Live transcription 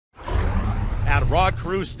Rod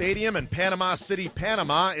Cruz Stadium in Panama City,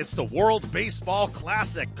 Panama. It's the World Baseball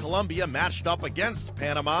Classic. Colombia matched up against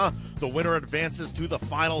Panama. The winner advances to the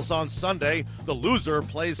finals on Sunday. The loser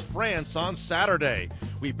plays France on Saturday.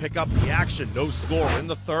 We pick up the action. No score in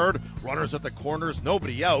the third. Runners at the corners,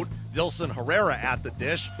 nobody out. Dilson Herrera at the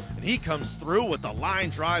dish, and he comes through with the line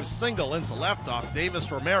drive single into left off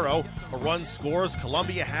Davis Romero. A run scores.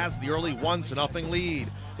 Colombia has the early 1-0 lead.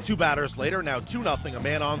 Two batters later, now 2-0, a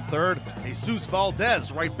man on third. Jesus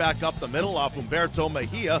Valdez right back up the middle off Humberto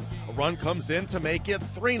Mejia. A run comes in to make it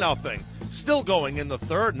 3-0. Still going in the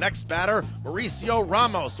third. Next batter, Mauricio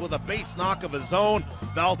Ramos with a base knock of his own.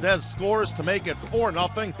 Valdez scores to make it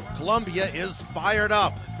 4-0. Colombia is fired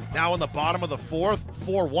up. Now in the bottom of the fourth,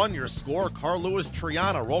 4-1 your score. Karl Lewis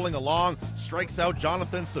Triana rolling along, strikes out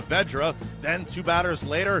Jonathan Saavedra. Then two batters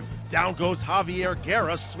later, down goes Javier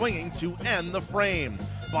Guerra swinging to end the frame.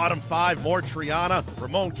 Bottom five, more Triana.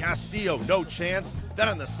 Ramon Castillo, no chance. Then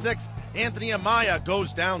in the sixth, Anthony Amaya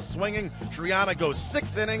goes down swinging. Triana goes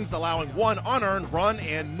 6 innings, allowing one unearned run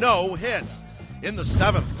and no hits. In the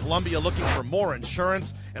seventh, Colombia looking for more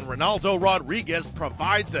insurance, and Ronaldo Rodriguez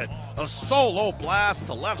provides it. A solo blast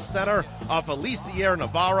to left center of Felicier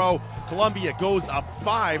Navarro. Colombia goes up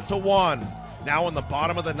 5-1. Now in the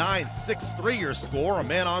bottom of the ninth, 6-3 your score. A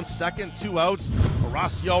man on second, 2 outs.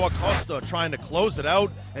 Horacio Acosta trying to close it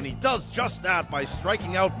out, and he does just that by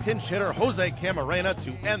striking out pinch hitter Jose Camarena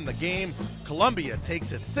to end the game. Colombia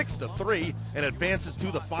takes it 6-3 and advances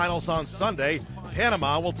to the finals on Sunday.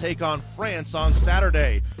 Panama will take on France on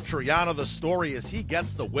Saturday. Triana, the story is he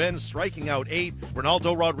gets the win, striking out 8.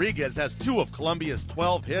 Ronaldo Rodriguez has 2 of Colombia's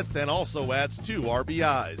 12 hits and also adds 2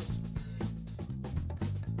 RBIs.